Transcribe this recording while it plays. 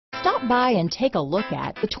Stop by and take a look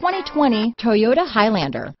at the 2020 Toyota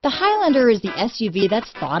Highlander. The Highlander is the SUV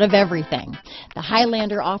that's thought of everything. The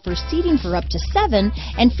Highlander offers seating for up to 7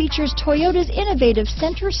 and features Toyota's innovative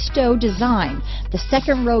center stow design. The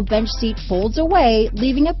second row bench seat folds away,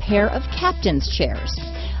 leaving a pair of captain's chairs.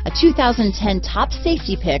 A 2010 top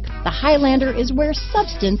safety pick, the Highlander is where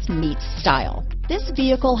substance meets style. This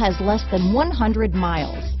vehicle has less than 100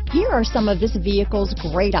 miles. Here are some of this vehicle's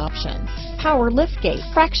great options: power liftgate,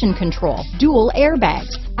 traction control, dual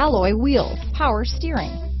airbags, alloy wheels, power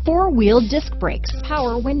steering, 4-wheel disc brakes,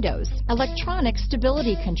 power windows, electronic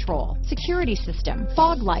stability control, security system,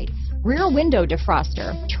 fog lights, rear window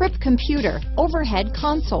defroster, trip computer, overhead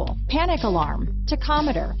console, panic alarm,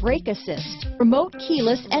 tachometer, brake assist, remote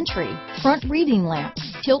keyless entry, front reading lamps,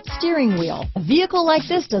 tilt steering wheel. A vehicle like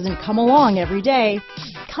this doesn't come along every day.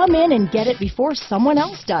 Come in and get it before someone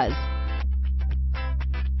else does.